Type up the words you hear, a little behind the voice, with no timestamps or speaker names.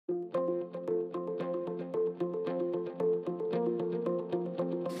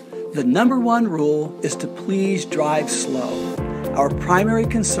The #1 rule is to please drive slow. Our primary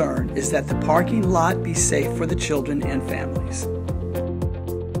concern is that the parking lot be safe for the children and families.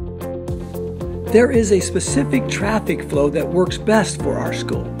 There is a specific traffic flow that works best for our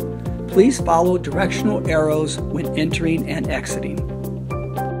school. Please follow directional arrows when entering and exiting.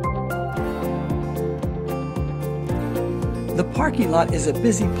 The parking lot is a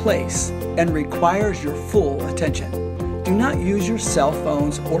busy place and requires your full attention. Do not use your cell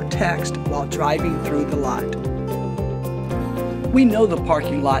phones or text while driving through the lot. We know the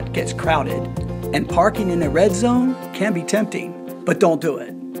parking lot gets crowded, and parking in a red zone can be tempting, but don't do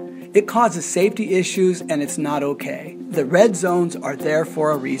it. It causes safety issues and it's not okay. The red zones are there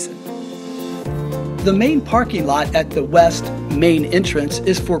for a reason. The main parking lot at the west main entrance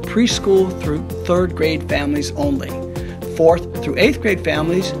is for preschool through 3rd grade families only. 4th through 8th grade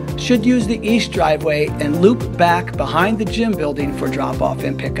families should use the east driveway and loop back behind the gym building for drop-off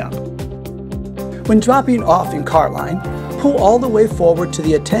and pickup. When dropping off in cart line, pull all the way forward to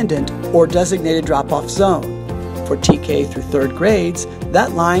the attendant or designated drop-off zone. For TK through 3rd grades,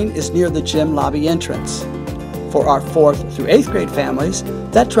 that line is near the gym lobby entrance. For our 4th through 8th grade families,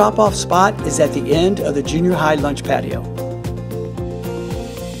 that drop-off spot is at the end of the junior high lunch patio.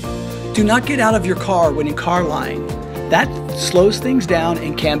 Do not get out of your car when in car line. That slows things down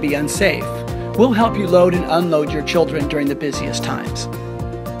and can be unsafe. We'll help you load and unload your children during the busiest times.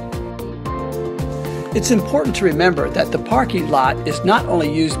 It's important to remember that the parking lot is not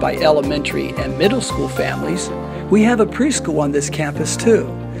only used by elementary and middle school families. We have a preschool on this campus too.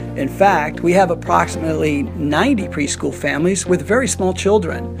 In fact, we have approximately 90 preschool families with very small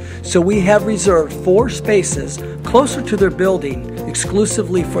children. So we have reserved 4 spaces closer to their building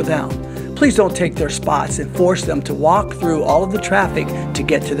exclusively for them. Please don't take their spots and force them to walk through all of the traffic to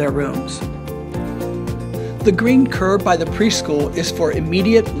get to their rooms. The green curb by the preschool is for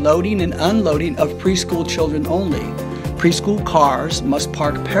immediate loading and unloading of preschool children only. Preschool cars must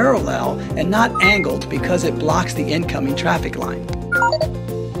park parallel and not angled because it blocks the incoming traffic line.